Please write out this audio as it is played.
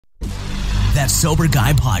That Sober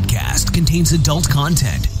Guy podcast contains adult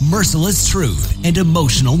content, merciless truth, and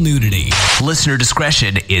emotional nudity. Listener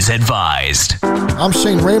discretion is advised. I'm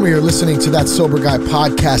Shane Raymer. You're listening to That Sober Guy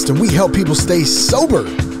podcast, and we help people stay sober.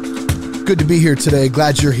 Good to be here today.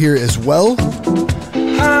 Glad you're here as well. Be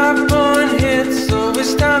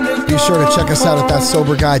sure to check us out at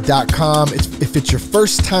thatsoberguy.com. If it's your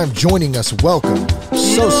first time joining us, welcome.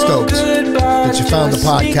 So stoked that you found the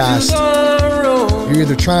podcast. You're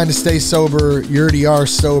either trying to stay sober, you already are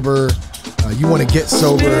sober, you want to get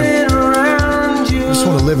sober, you just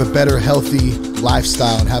want to live a better, healthy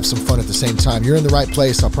lifestyle and have some fun at the same time. You're in the right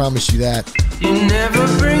place, I promise you that. You're never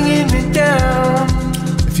bringing me down.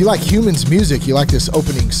 If you like Humans music, you like this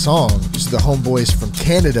opening song, this is the homeboys from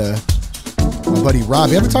Canada, my buddy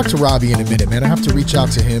Robbie. I haven't talked to Robbie in a minute, man. I have to reach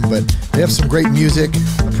out to him, but they have some great music.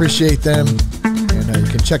 Appreciate them. And you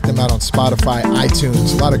can check them out on Spotify,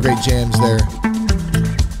 iTunes. A lot of great jams there.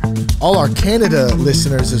 All our Canada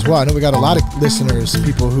listeners as well. I know we got a lot of listeners,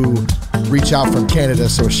 people who reach out from Canada.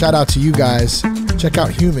 So shout out to you guys. Check out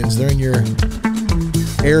Humans. They're in your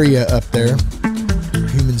area up there.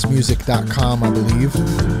 Humansmusic.com, I believe.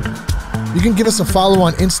 You can give us a follow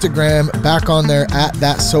on Instagram. Back on there at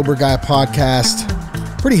That Sober Guy Podcast.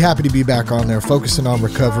 Pretty happy to be back on there. Focusing on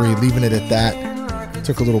recovery. Leaving it at that.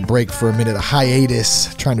 Took a little break for a minute, a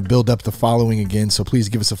hiatus, trying to build up the following again. So please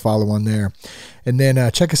give us a follow on there. And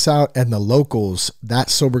then check us out at the Locals, That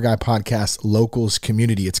Sober Guy Podcast Locals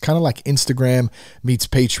community. It's kind of like Instagram meets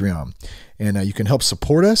Patreon. And you can help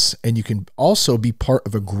support us, and you can also be part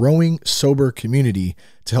of a growing sober community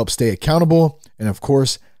to help stay accountable and, of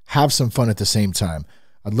course, have some fun at the same time.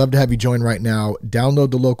 I'd love to have you join right now. Download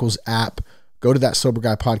the Locals app. Go to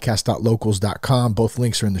thatsoberguypodcast.locals.com. Both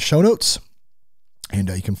links are in the show notes. And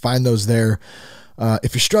you can find those there.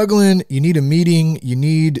 If you're struggling, you need a meeting, you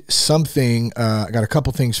need something, I got a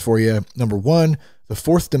couple things for you. Number one, the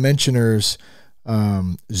Fourth Dimensioners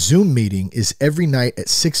Zoom meeting is every night at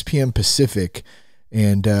 6 p.m. Pacific.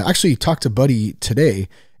 And actually talked to Buddy today.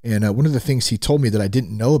 And one of the things he told me that I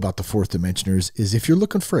didn't know about the Fourth Dimensioners is if you're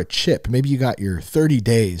looking for a chip, maybe you got your 30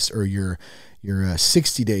 days or your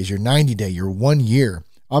 60 days, your 90 day, your 1 year.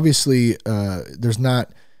 Obviously, there's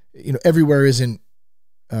not, everywhere isn't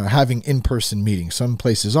having in-person meetings. Some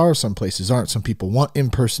places are, some places aren't. Some people want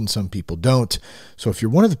in-person, some people don't. So if you're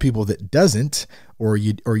one of the people that doesn't, or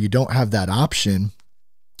you don't have that option,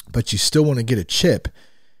 but you still want to get a chip,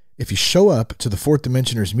 if you show up to the Fourth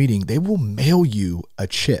Dimensioners meeting, they will mail you a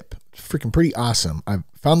chip. Freaking pretty awesome. I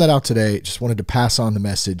found that out today. Just wanted to pass on the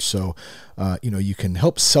message. So, you can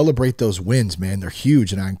help celebrate those wins, man. They're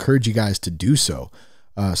huge, and I encourage you guys to do so.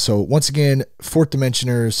 So once again, Fourth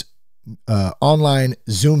Dimensioners online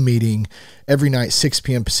Zoom meeting every night, 6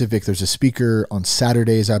 p.m. Pacific. There's a speaker on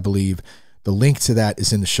Saturdays, I believe. The link to that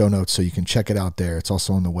is in the show notes, so you can check it out there. It's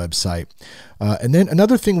also on the website. And then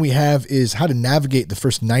another thing we have is how to navigate the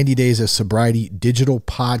first 90 days of sobriety digital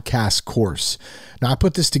podcast course. Now, I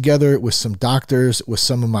put this together with some doctors, with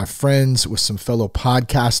some of my friends, with some fellow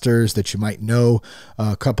podcasters that you might know,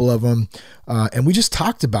 a couple of them. And we just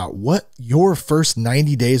talked about what your first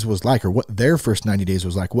 90 days was like, or what their first 90 days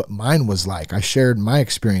was like, what mine was like. I shared my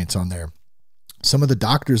experience on there. Some of the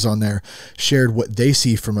doctors on there shared what they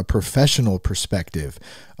see from a professional perspective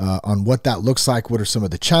on what that looks like. What are some of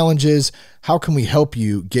the challenges? How can we help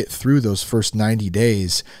you get through those first 90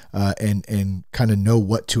 days and kind of know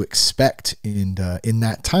what to expect in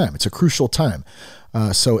that time? It's a crucial time.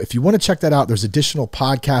 So if you want to check that out, there's additional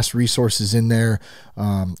podcast resources in there,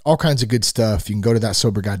 all kinds of good stuff. You can go to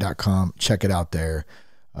thatsoberguy.com, check it out there.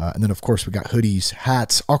 And then, of course, we got hoodies,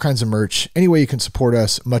 hats, all kinds of merch. Any way you can support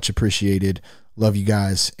us, much appreciated. Love you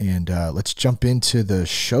guys. And let's jump into the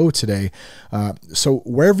show today. So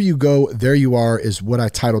wherever you go, there you are is what I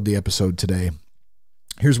titled the episode today.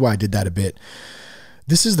 Here's why I did that a bit.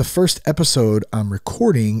 This is the first episode I'm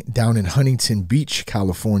recording down in Huntington Beach,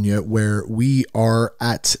 California, where we are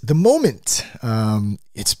at the moment.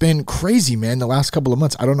 It's been crazy, man, the last couple of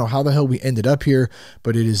months. I don't know how the hell we ended up here,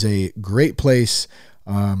 but it is a great place.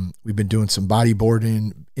 We've been doing some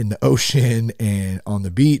bodyboarding in the ocean and on the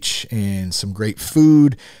beach, and some great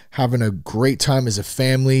food, having a great time as a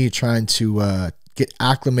family, trying to get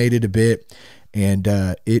acclimated a bit. And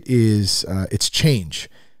it's change.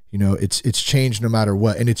 It's changed no matter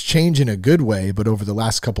what, and it's changed in a good way. But over the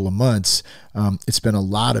last couple of months, it's been a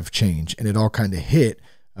lot of change, and it all kind of hit,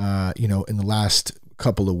 in the last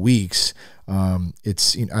couple of weeks.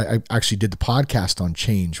 I actually did the podcast on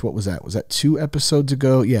change. What was that? Was that 2 episodes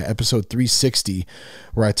ago? Yeah. Episode 360,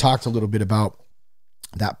 where I talked a little bit about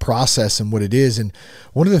that process and what it is. And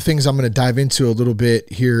one of the things I'm going to dive into a little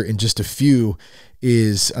bit here in just a few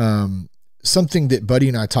is, something that Buddy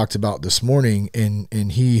and I talked about this morning,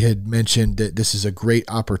 and he had mentioned that this is a great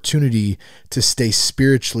opportunity to stay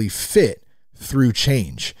spiritually fit through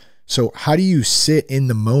change. So how do you sit in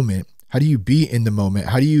the moment? How do you be in the moment?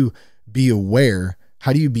 How do you be aware?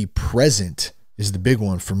 How do you be present is the big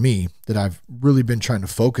one for me that I've really been trying to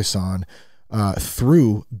focus on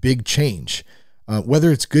through big change.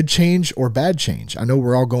 Whether it's good change or bad change. I know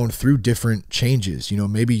we're all going through different changes. You know,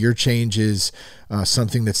 maybe your change is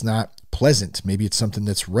something that's not pleasant. Maybe it's something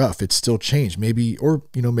that's rough. It's still change. Maybe, or,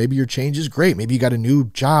 you know, maybe your change is great. Maybe you got a new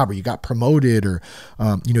job, or you got promoted, or,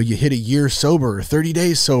 you know, you hit a year sober or 30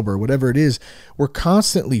 days sober, whatever it is. We're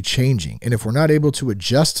constantly changing. And if we're not able to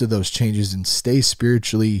adjust to those changes and stay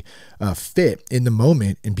spiritually fit in the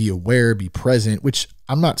moment and be aware, be present, which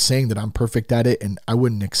I'm not saying that I'm perfect at it, and I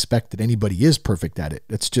wouldn't expect that anybody is perfect at it.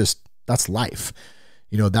 That's life.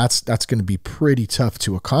 You know, that's going to be pretty tough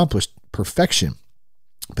to accomplish perfection.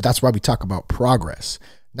 But that's why we talk about progress,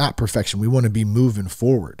 not perfection. We want to be moving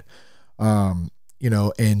forward. You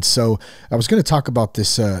know, and so I was going to talk about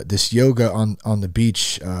this yoga on the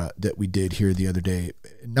beach that we did here the other day,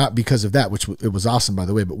 not because of that, which it was awesome, by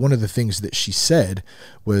the way, but one of the things that she said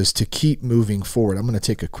was to keep moving forward. I'm going to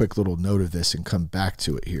take a quick little note of this and come back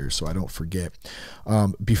to it here so I don't forget.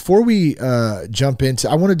 Before we jump into,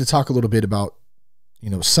 I wanted to talk a little bit about, you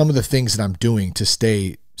know, some of the things that I'm doing to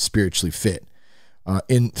stay spiritually fit.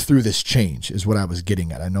 Through this change is what I was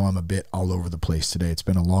getting at. I know I'm a bit all over the place today. It's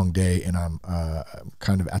been a long day, and I'm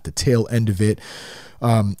kind of at the tail end of it.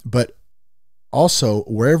 But also,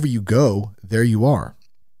 wherever you go, there you are.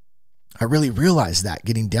 I really realized that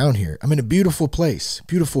getting down here. I'm in a beautiful place,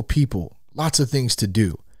 beautiful people, lots of things to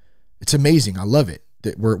do. It's amazing. I love it.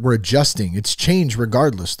 That we're adjusting. It's change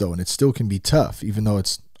regardless, though, and it still can be tough, even though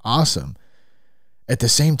it's awesome. At the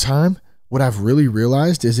same time, what I've really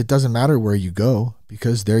realized is it doesn't matter where you go,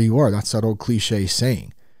 because there you are. That's that old cliche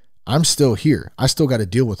saying. I'm still here. I still got to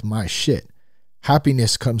deal with my shit.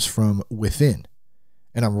 Happiness comes from within.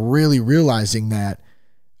 And I'm really realizing that,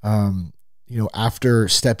 you know, after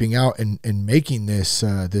stepping out and making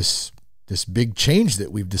this big change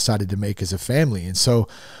that we've decided to make as a family. And so,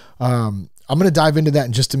 I'm going to dive into that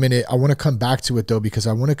in just a minute. I want to come back to it though, because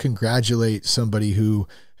I want to congratulate somebody who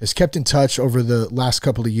has kept in touch over the last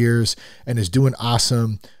couple of years and is doing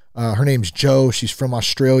awesome. Her name's Jo. She's from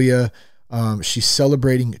Australia. She's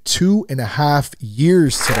celebrating 2.5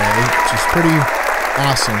 years today, which is pretty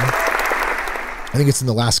awesome. I think it's in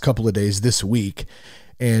the last couple of days this week.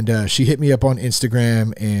 And she hit me up on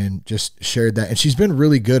Instagram and just shared that. And she's been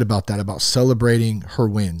really good about that, about celebrating her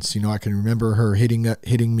wins. You know, I can remember her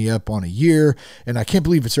hitting me up on a year, and I can't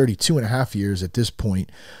believe it's already 2.5 years at this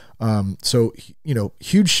point. So, you know,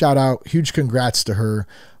 huge shout out, huge congrats to her.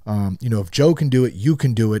 You know, if Jo can do it, you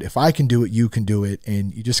can do it. If I can do it, you can do it.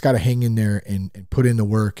 And you just got to hang in there and put in the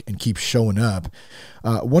work and keep showing up.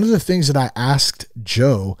 One of the things that I asked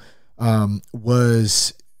Jo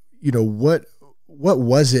was, you know, what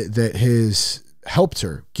was it that has helped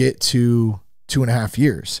her get to 2.5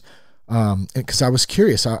 years? And because I was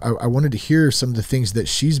curious, I wanted to hear some of the things that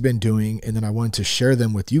she's been doing, and then I wanted to share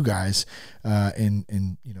them with you guys, and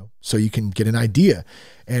you know, so you can get an idea.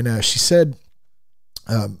 And she said,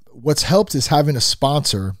 what's helped is having a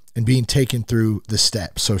sponsor and being taken through the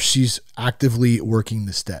steps. So she's actively working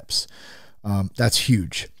the steps. That's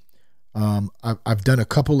huge. I've done a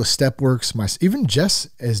couple of step works. Even Jess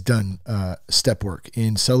has done step work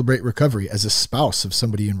in Celebrate Recovery as a spouse of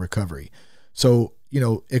somebody in recovery. So, you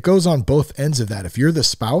know, it goes on both ends of that. If you're the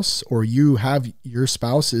spouse, or you have your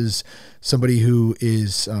spouse is somebody who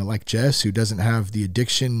is like Jess, who doesn't have the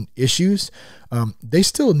addiction issues, they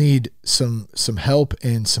still need some help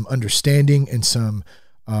and some understanding and some,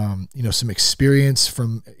 you know, some experience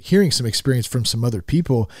from hearing some experience from some other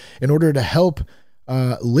people in order to help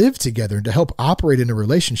live together and to help operate in a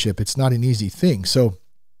relationship. It's not an easy thing. So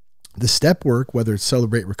the step work, whether it's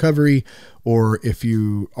Celebrate Recovery, or if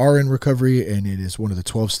you are in recovery and it is one of the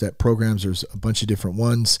 12-step programs, there's a bunch of different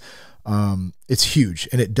ones. It's huge,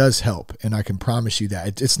 and it does help. And I can promise you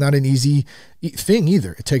that it's not an easy thing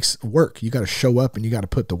either. It takes work. You got to show up and you got to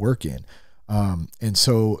put the work in. And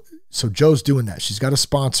so Jo's doing that. She's got a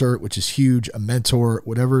sponsor, which is huge, a mentor,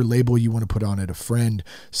 whatever label you want to put on it, a friend,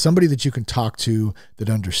 somebody that you can talk to that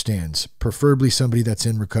understands, preferably somebody that's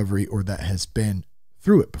in recovery or that has been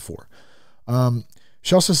through it before.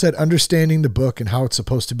 She also said understanding the book and how it's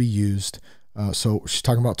supposed to be used. So she's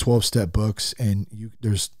talking about 12-step books, and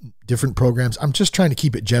there's different programs. I'm just trying to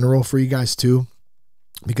keep it general for you guys too,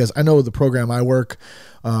 because I know the program I work,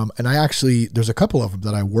 and there's a couple of them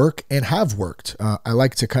that I work and have worked. I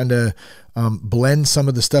like to kind of blend some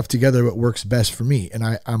of the stuff together what works best for me.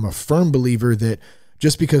 And I'm a firm believer that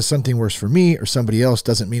just because something works for me or somebody else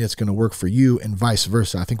doesn't mean it's going to work for you, and vice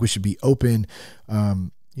versa. I think we should be open,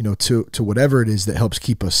 to whatever it is that helps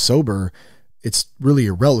keep us sober. It's really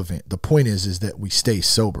irrelevant. The point is that we stay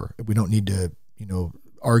sober. We don't need to,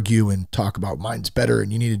 argue and talk about mine's better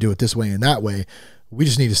and you need to do it this way and that way. We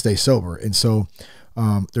just need to stay sober. And so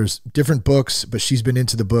there's different books, but she's been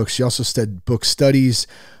into the books. She also said book studies,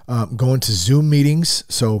 going to Zoom meetings.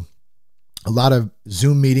 So a lot of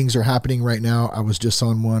Zoom meetings are happening right now. I was just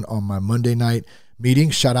on one on my Monday night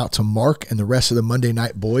meeting. Shout out to Mark and the rest of the Monday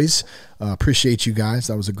night boys. Appreciate you guys.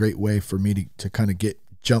 That was a great way for me to kind of get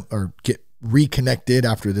reconnected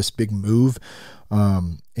after this big move.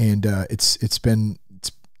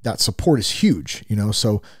 That support is huge,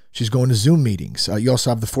 so she's going to Zoom meetings. You also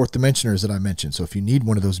have the Fourth Dimensioners that I mentioned. So if you need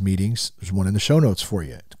one of those meetings, there's one in the show notes for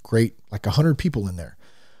you. It's great, like 100 people in there.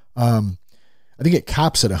 I think it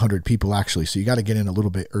caps at 100 people actually. So you got to get in a little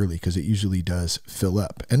bit early because it usually does fill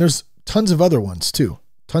up. And there's tons of other ones too.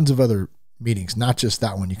 Tons of other meetings, not just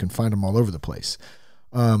that one. You can find them all over the place.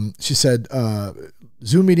 She said,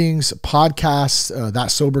 Zoom meetings, podcasts, That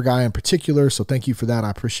Sober Guy in particular. So thank you for that. I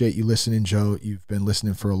appreciate you listening, Joe. You've been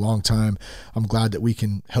listening for a long time. I'm glad that we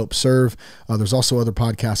can help serve. There's also other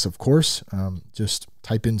podcasts, of course. Just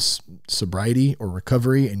type in sobriety or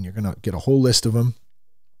recovery and you're going to get a whole list of them.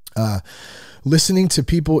 Listening to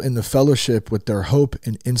people in the fellowship with their hope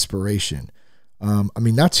and inspiration.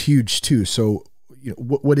 That's huge too. So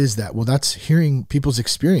what is that? Well, that's hearing people's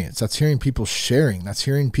experience. That's hearing people sharing. That's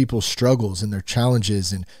hearing people's struggles and their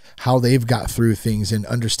challenges and how they've got through things, and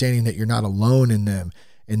understanding that you're not alone in them,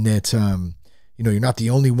 and that, you're not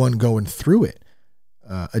the only one going through it.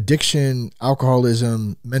 Addiction,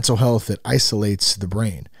 alcoholism, mental health, it isolates the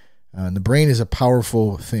brain. And the brain is a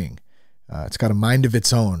powerful thing. It's got a mind of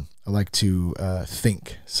its own. I like to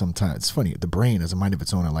think sometimes. It's funny. The brain has a mind of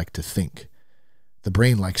its own. I like to think. The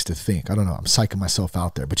brain likes to think. I don't know. I'm psyching myself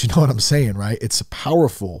out there, but you know what I'm saying, right? It's a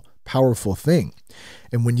powerful, powerful thing.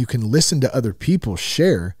 And when you can listen to other people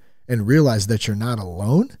share and realize that you're not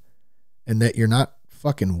alone and that you're not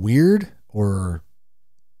fucking weird or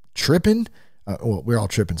tripping. Well, we're all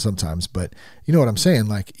tripping sometimes, but you know what I'm saying?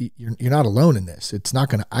 Like you're not alone in this. It's not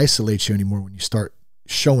going to isolate you anymore when you start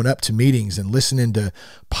showing up to meetings and listening to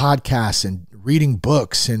podcasts and reading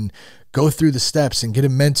books and go through the steps and get a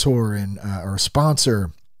mentor and or a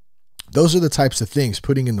sponsor. Those are the types of things,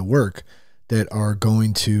 putting in the work, that are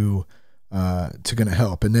going to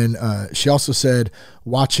help. And then she also said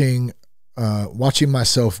watching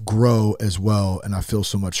myself grow as well, and I feel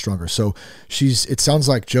so much stronger. So it sounds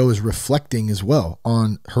like Joe is reflecting as well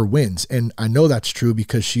on her wins, and I know that's true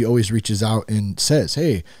because she always reaches out and says,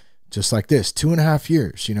 hey, just like this, 2.5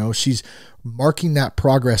 years, she's marking that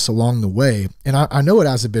progress along the way. And I know it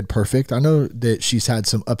hasn't been perfect. I know that she's had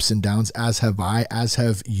some ups and downs, as have I, as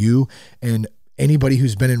have you, and anybody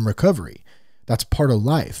who's been in recovery. That's part of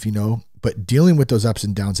life, but dealing with those ups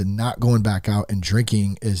and downs and not going back out and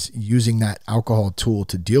drinking, is using that alcohol tool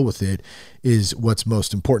to deal with it, is what's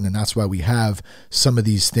most important. And that's why we have some of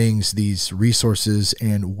these things, these resources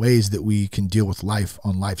and ways that we can deal with life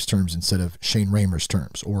on life's terms instead of Shane Raymer's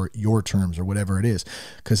terms or your terms or whatever it is.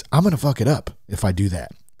 Because I'm going to fuck it up if I do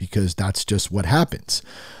that, because that's just what happens.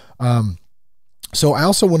 So I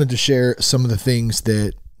also wanted to share some of the things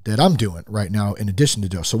that I'm doing right now in addition to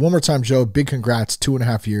Joe. So one more time, Joe, big congrats,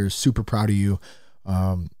 2.5 years, super proud of you.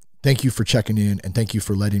 Thank you for checking in, and thank you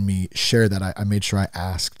for letting me share that. I made sure I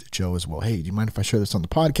asked Joe as well, hey, do you mind if I share this on the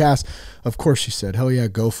podcast? Of course, she said, hell yeah,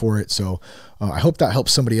 go for it. So I hope that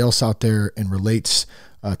helps somebody else out there and relates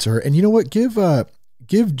to her. And you know what, give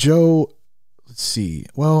Joe, let's see.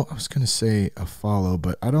 Well, I was going to say a follow,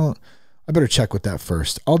 but I better check with that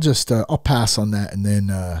first. I'll pass on that. And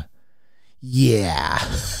then, yeah,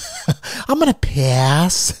 I'm going to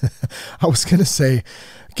pass. I was going to say,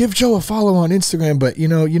 give Joe a follow on Instagram, but you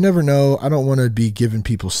never know. I don't want to be giving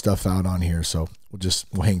people stuff out on here. So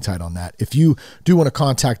we'll hang tight on that. If you do want to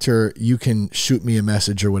contact her, you can shoot me a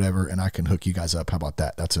message or whatever, and I can hook you guys up. How about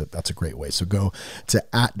that? That's a great way. So go to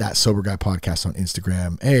 @That Sober Guy Podcast on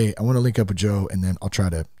Instagram. Hey, I want to link up with Joe, and then I'll try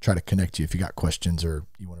to connect you if you got questions or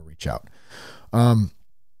you want to reach out.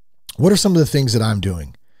 What are some of the things that I'm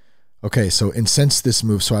doing? Okay, so since this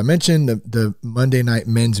move, so I mentioned the Monday night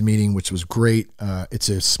men's meeting, which was great. It's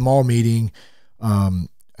a small meeting. I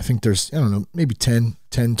think there's, maybe 10,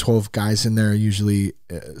 12 guys in there, usually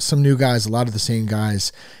some new guys, a lot of the same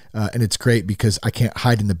guys. And it's great because I can't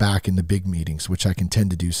hide in the back in the big meetings, which I can tend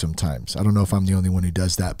to do sometimes. I don't know if I'm the only one who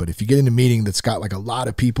does that, but if you get in a meeting that's got like a lot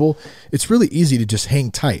of people, it's really easy to just hang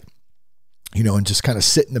tight. and just kind of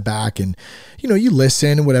sit in the back and, you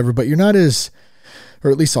listen and whatever, but you're not as,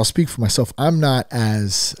 or at least I'll speak for myself, I'm not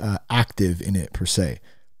as active in it per se.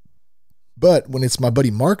 But when it's my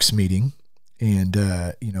buddy Mark's meeting and,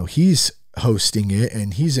 he's hosting it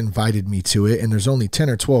and he's invited me to it and there's only 10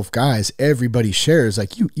 or 12 guys, everybody shares,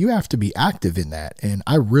 like you have to be active in that. And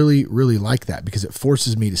I really, really like that because it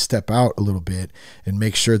forces me to step out a little bit and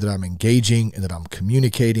make sure that I'm engaging and that I'm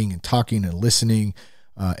communicating and talking and listening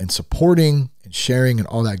and supporting and sharing and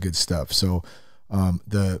all that good stuff. So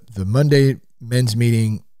the Monday men's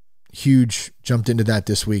meeting, huge, jumped into that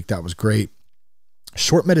this week. That was great.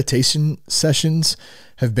 Short meditation sessions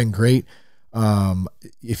have been great.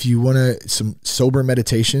 If you want some Sober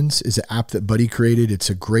Meditations is an app that Buddy created. It's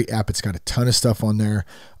a great app. It's got a ton of stuff on there.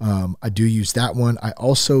 I do use that one. I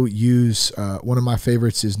also use, one of my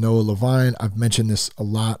favorites is Noah Levine. I've mentioned this a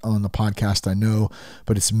lot on the podcast, I know,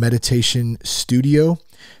 but it's Meditation Studio.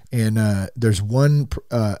 And, there's one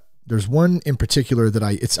in particular that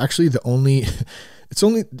it's actually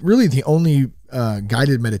really the only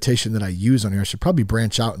guided meditation that I use on here. I should probably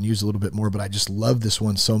branch out and use a little bit more, but I just love this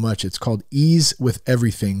one so much. It's called Ease with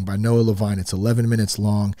Everything by Noah Levine. It's 11 minutes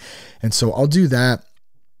long. And so I'll do that,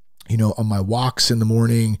 on my walks in the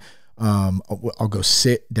morning. I'll go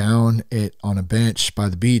sit down on a bench by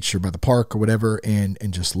the beach or by the park or whatever, and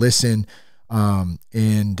just listen.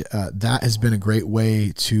 That has been a great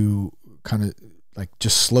way to kind of like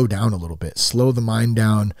just slow down a little bit, slow the mind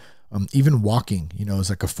down. Even walking, is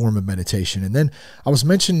like a form of meditation. And then I was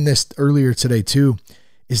mentioning this earlier today too,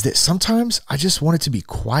 is that sometimes I just want it to be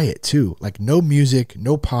quiet too. Like no music,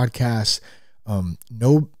 no podcasts,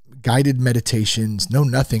 no guided meditations, no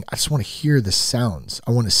nothing. I just want to hear the sounds.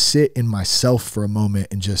 I want to sit in myself for a moment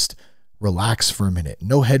and just relax for a minute.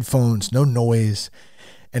 No headphones, no noise.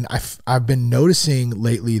 And I've been noticing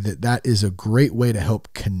lately that is a great way to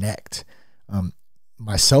help connect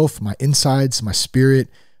myself, my insides, my spirit,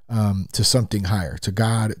 to something higher, to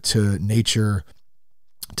God, to nature,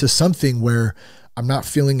 to something where I'm not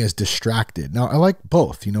feeling as distracted. Now I like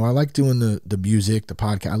both, I like doing the music, the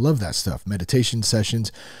podcast. I love that stuff, meditation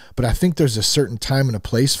sessions, but I think there's a certain time and a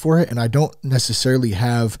place for it. And I don't necessarily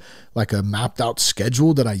have like a mapped out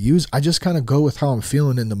schedule that I use. I just kind of go with how I'm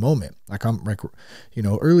feeling in the moment. Like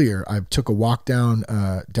earlier I took a walk down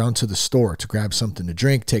to the store to grab something to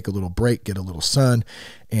drink, take a little break, get a little sun.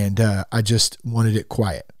 And I just wanted it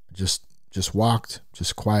quiet. Just walked,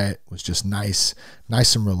 just quiet, was just nice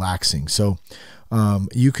and relaxing. So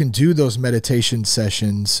you can do those meditation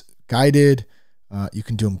sessions guided. You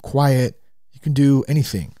can do them quiet. You can do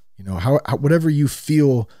anything, whatever you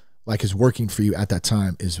feel like is working for you at that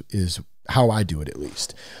time is how I do it, at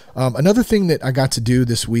least. Another thing that I got to do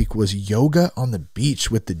this week was yoga on the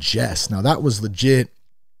beach with the Jess. Now that was legit.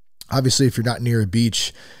 Obviously, if you're not near a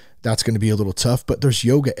beach, that's going to be a little tough, but there's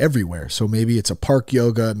yoga everywhere. So maybe it's a park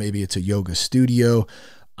yoga, maybe it's a yoga studio.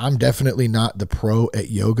 I'm definitely not the pro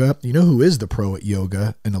at yoga. You know who is the pro at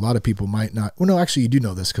yoga? And a lot of people might not. Well, no, actually you do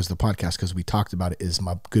know this because because we talked about it, is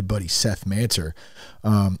my good buddy Seth Manter.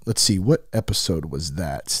 Let's see, what episode was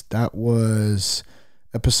that? That was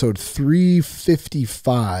episode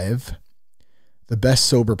 355, the Best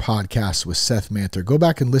Sober Podcast with Seth Manter. Go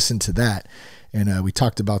back and listen to that. And we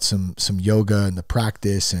talked about some yoga and the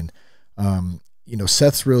practice, and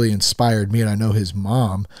Seth's really inspired me, and I know his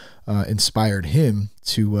mom inspired him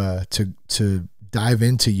to dive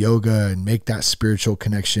into yoga and make that spiritual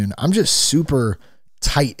connection. I'm just super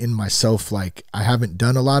tight in myself. Like I haven't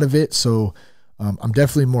done a lot of it, so I'm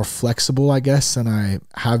definitely more flexible, I guess, than I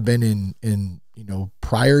have been in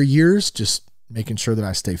prior years. Just making sure that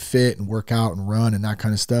I stay fit and work out and run and that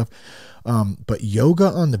kind of stuff. But yoga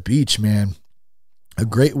on the beach, man. A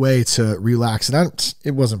great way to relax. And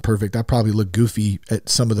it wasn't perfect. I probably look goofy at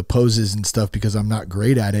some of the poses and stuff because I'm not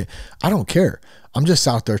great at it. I don't care. I'm just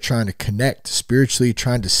out there trying to connect spiritually,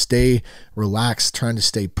 trying to stay relaxed, trying to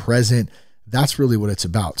stay present. That's really what it's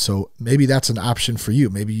about. So maybe that's an option for you.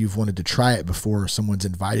 Maybe you've wanted to try it before someone's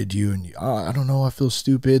invited you and I don't know, I feel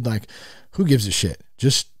stupid. Like, who gives a shit?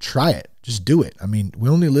 Just try it. Just do it. I mean, we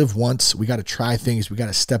only live once. We got to try things. We got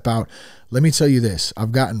to step out. Let me tell you this.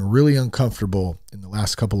 I've gotten really uncomfortable in the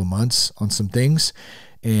last couple of months on some things,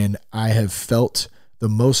 and I have felt the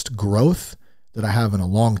most growth that I have in a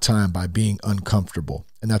long time by being uncomfortable.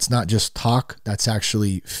 And that's not just talk. That's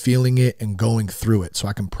actually feeling it and going through it. So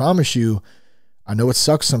I can promise you, I know it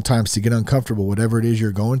sucks sometimes to get uncomfortable, whatever it is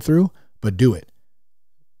you're going through, but do it.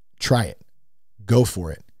 Try it. Go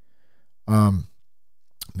for it.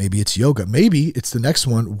 Maybe it's yoga. Maybe it's the next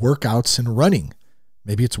one, workouts and running.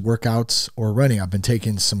 Maybe it's workouts or running. I've been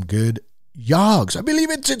taking some good yogs. I believe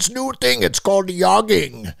it's its new thing. It's called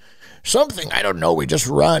yogging. something. I don't know. We just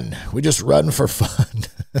run. We just run for fun.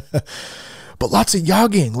 But lots of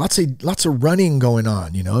jogging, lots of running going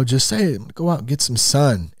on, just say, go out and get some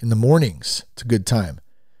sun in the mornings. It's a good time.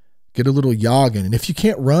 Get a little jogging. And if you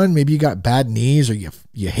can't run, maybe you got bad knees or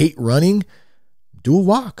you hate running, do a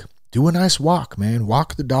walk. Do a nice walk, man.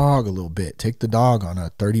 Walk the dog a little bit. Take the dog on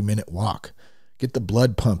a 30-minute walk. Get the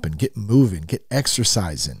blood pumping, get moving, get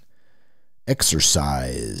exercising.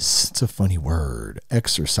 Exercise. It's a funny word.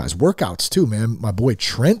 Exercise. Workouts too, man. My boy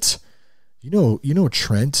Trent. You know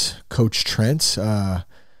Trent, Coach Trent. Man,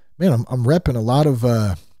 I'm repping a lot of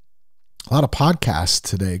podcasts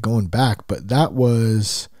today going back, but that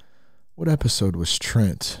was, what episode was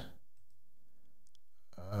Trent?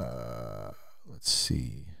 Let's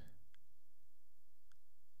see.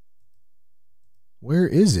 Where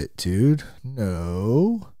is it, dude?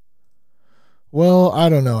 No. Well, I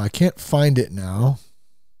don't know. I can't find it now.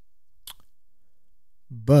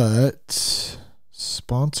 But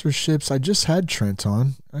sponsorships. I just had Trent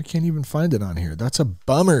on. I can't even find it on here. That's a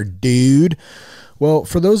bummer, dude. Well,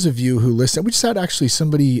 for those of you who listen, we just had actually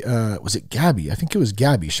somebody, was it Gabby? I think it was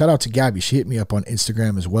Gabby. Shout out to Gabby. She hit me up on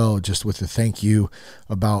Instagram as well, just with a thank you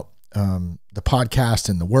about the podcast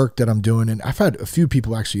and the work that I'm doing. And I've had a few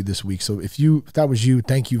people actually this week. So if that was you,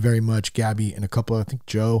 thank you very much, Gabby. And a couple, I think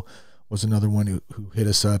Joe was another one who hit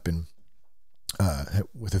us up and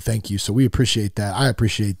with a thank you. So we appreciate that. I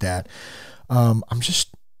appreciate that. I'm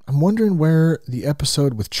wondering where the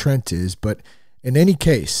episode with Trent is, but in any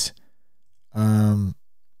case,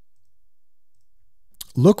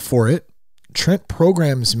 look for it. Trent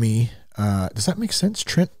programs me. Does that make sense?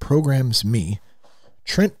 Trent programs me.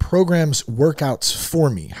 Trent programs workouts for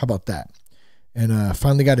me. How about that? And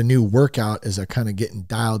finally got a new workout as I kind of getting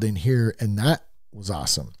dialed in here, and that was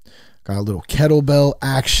awesome. Got a little kettlebell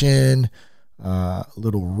action, a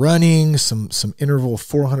little running, some interval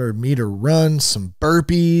 400-meter runs, some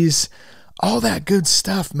burpees, all that good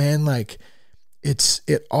stuff, man. Like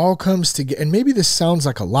it all comes together. And maybe this sounds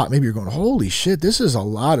like a lot. Maybe you're going, holy shit, this is a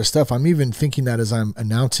lot of stuff. I'm even thinking that as I'm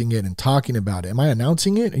announcing it and talking about it. Am I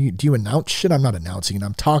announcing it? Do you announce shit? I'm not announcing it.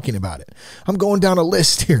 I'm talking about it. I'm going down a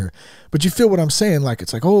list here, but you feel what I'm saying? Like,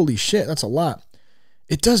 it's like, holy shit, that's a lot.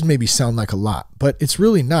 It does maybe sound like a lot, but it's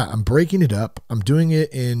really not. I'm breaking it up. I'm doing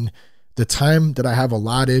it in the time that I have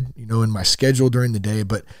allotted, in my schedule during the day.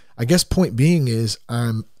 But I guess point being is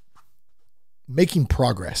I'm making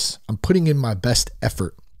progress. I'm putting in my best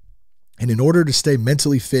effort. And in order to stay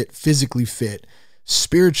mentally fit, physically fit,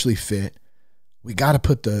 spiritually fit, we got to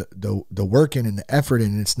put the work in and the effort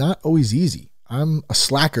in. And it's not always easy. I'm a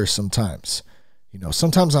slacker sometimes.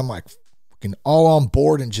 Sometimes I'm like fucking all on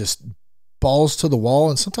board and just balls to the wall.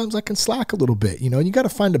 And sometimes I can slack a little bit, and you got to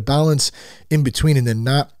find a balance in between and then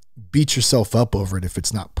not beat yourself up over it if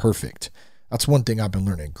it's not perfect. That's one thing I've been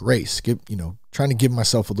learning. Grace, trying to give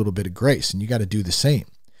myself a little bit of grace, and you got to do the same.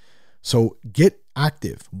 So get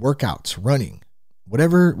active, workouts, running,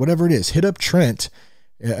 whatever it is. Hit up Trent.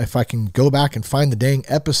 If I can go back and find the dang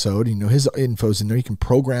episode, his info's in there. You can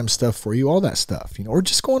program stuff for you, all that stuff, or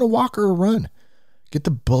just go on a walk or a run. Get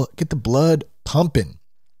the blood pumping.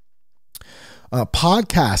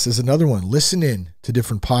 Podcasts is another one. Listen in to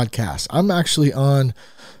different podcasts. I'm actually on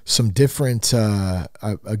some different,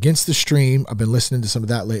 Against the Stream. I've been listening to some of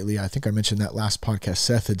that lately. I think I mentioned that last podcast.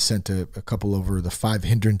 Seth had sent a couple over the 5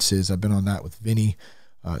 hindrances. I've been on that with Vinny.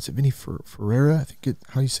 Is it Vinny Ferreira? I think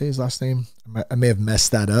how you say his last name? I may have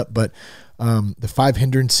messed that up, but the 5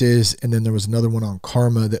 hindrances. And then there was another one on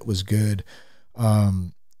karma that was good. What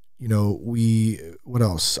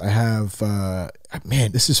else? I have,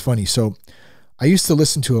 man, this is funny. So I used to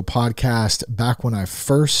listen to a podcast back when I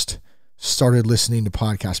first started listening to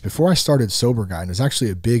podcasts before I started Sober Guy. And it was actually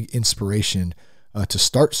a big inspiration to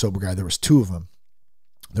start Sober Guy. There was 2 of them.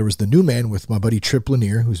 There was The New Man with my buddy Trip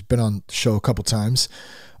Lanier, who's been on the show a couple times.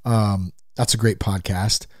 That's a great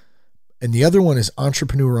podcast. And the other one is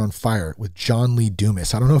Entrepreneur on Fire with John Lee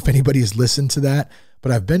Dumas. I don't know if anybody has listened to that,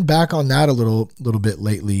 but I've been back on that a little bit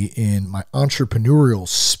lately, in my entrepreneurial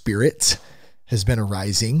spirit has been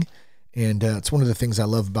arising. And it's one of the things I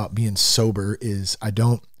love about being sober is I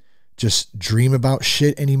don't just dream about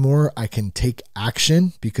shit anymore. I can take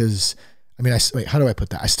action because, how do I put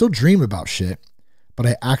that? I still dream about shit, but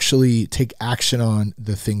I actually take action on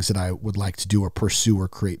the things that I would like to do or pursue or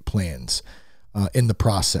create plans in the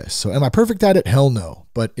process. So am I perfect at it? Hell no.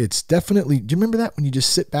 But it's definitely, do you remember that when you just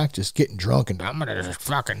sit back, just getting drunk and I'm going to just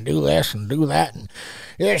fucking do this and do that. And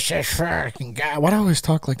it's just fucking God. Why do I always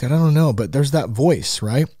talk like that? I don't know, but there's that voice,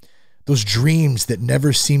 right? Those dreams that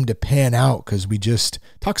never seem to pan out because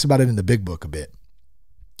talks about it in the big book a bit,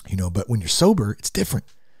 but when you're sober, it's different.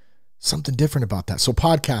 something different about that. So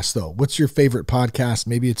podcasts though, what's your favorite podcast?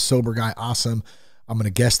 Maybe it's Sober Guy. Awesome. I'm going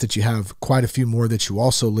to guess that you have quite a few more that you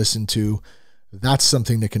also listen to. That's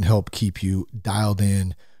something that can help keep you dialed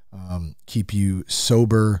in, keep you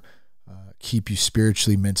sober, keep you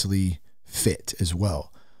spiritually, mentally fit as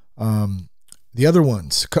well. The other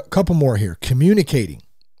ones, couple more here. Communicating.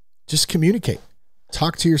 Just communicate.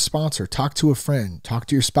 Talk to your sponsor. Talk to a friend. Talk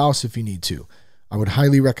to your spouse if you need to. I would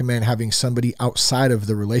highly recommend having somebody outside of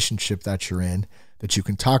the relationship that you're in that you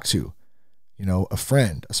can talk to. You know, a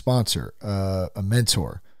friend, a sponsor, a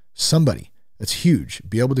mentor, somebody. That's huge.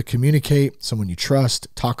 Be able to communicate, someone you trust,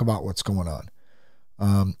 talk about what's going on.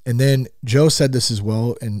 And then Joe said this as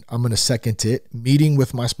well, and I'm going to second it. Meeting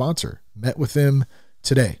with my sponsor. Met with him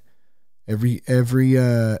today.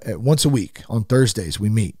 Once a week on Thursdays we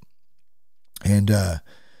meet. And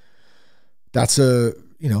that's an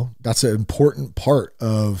important part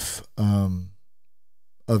of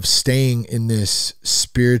staying in this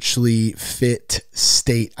spiritually fit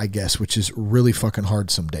state, I guess, which is really fucking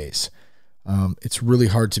hard some days. It's really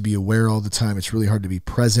hard to be aware all the time. It's really hard to be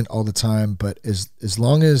present all the time. But as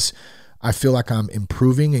long as I feel like I'm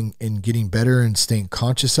improving and getting better and staying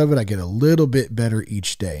conscious of it, I get a little bit better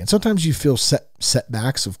each day. And sometimes you feel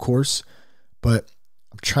setbacks, of course, but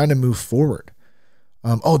I'm trying to move forward.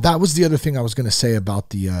 That was the other thing I was going to say about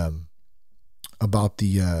the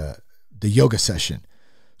yoga session.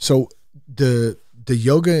 So the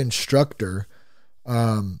yoga instructor,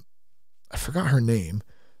 I forgot her name,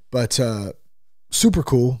 but super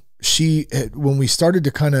cool. When we started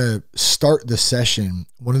to kind of start the session,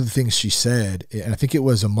 one of the things she said, and I think it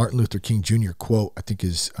was a Martin Luther King Jr. quote, I think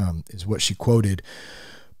is what she quoted.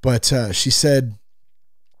 But she said,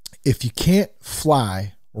 if you can't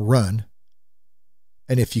fly, run.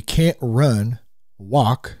 And if you can't run,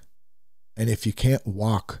 walk. And if you can't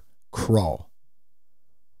walk, crawl.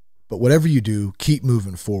 But whatever you do, keep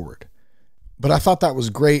moving forward. But I thought that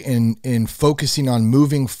was great in focusing on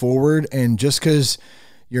moving forward. And just because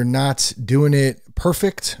you're not doing it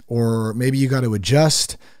perfect, or maybe you got to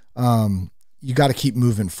adjust, you got to keep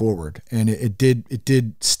moving forward. And it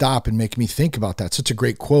did stop and make me think about that. Such a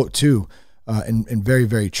great quote too, and very,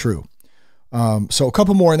 very true. So a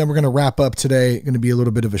couple more and then we're going to wrap up today. Going to be a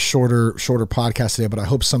little bit of a shorter podcast today, but I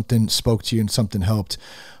hope something spoke to you and something helped.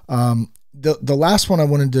 The last one I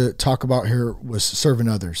wanted to talk about here was serving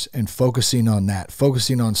others and focusing on that,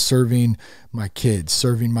 focusing on serving my kids,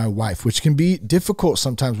 serving my wife, which can be difficult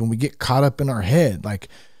sometimes when we get caught up in our head. Like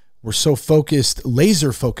we're so focused,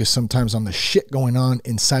 laser focused sometimes on the shit going on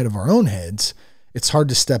inside of our own heads. It's hard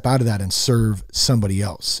to step out of that and serve somebody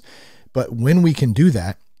else. But when we can do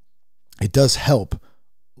that, it does help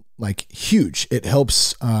like huge. It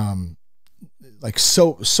helps, like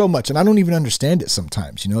so much. And I don't even understand it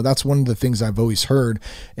sometimes, that's one of the things I've always heard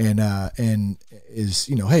and is,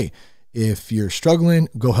 hey, if you're struggling,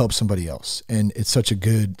 go help somebody else. And it's such a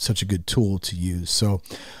good tool to use. So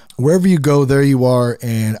wherever you go, there you are.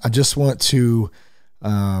 And I just want to,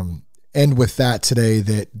 end with that today,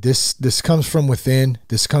 that this comes from within.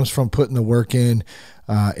 This comes from putting the work in.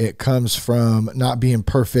 It comes from not being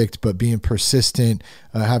perfect, but being persistent,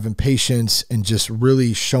 having patience, and just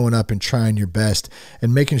really showing up and trying your best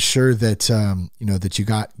and making sure that, that you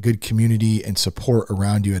got good community and support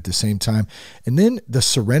around you at the same time. And then the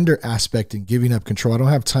surrender aspect and giving up control. I don't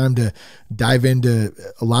have time to dive into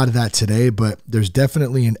a lot of that today, but there's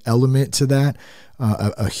definitely an element to that,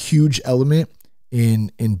 a huge element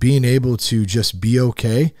in being able to just be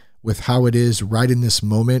okay with how it is right in this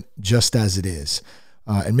moment, just as it is.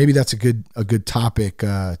 And maybe that's a good topic.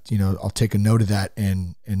 I'll take a note of that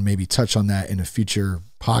and maybe touch on that in a future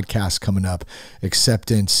podcast coming up.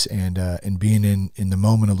 Acceptance and being in the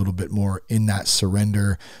moment a little bit more, in that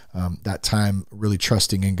surrender, that time really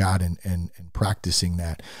trusting in God and practicing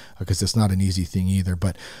that, because it's not an easy thing either.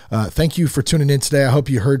 But thank you for tuning in today. I hope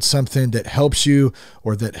you heard something that helps you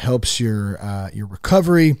or that helps your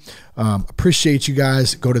recovery. Appreciate you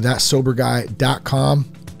guys. Go to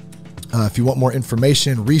thatsoberguy.com. If you want more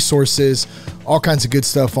information, resources, all kinds of good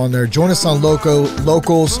stuff on there. Join us on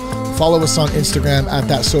Locals. Follow us on Instagram at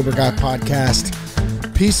That Sober Guy Podcast.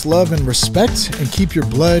 Peace, love, and respect, and keep your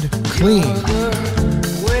blood clean.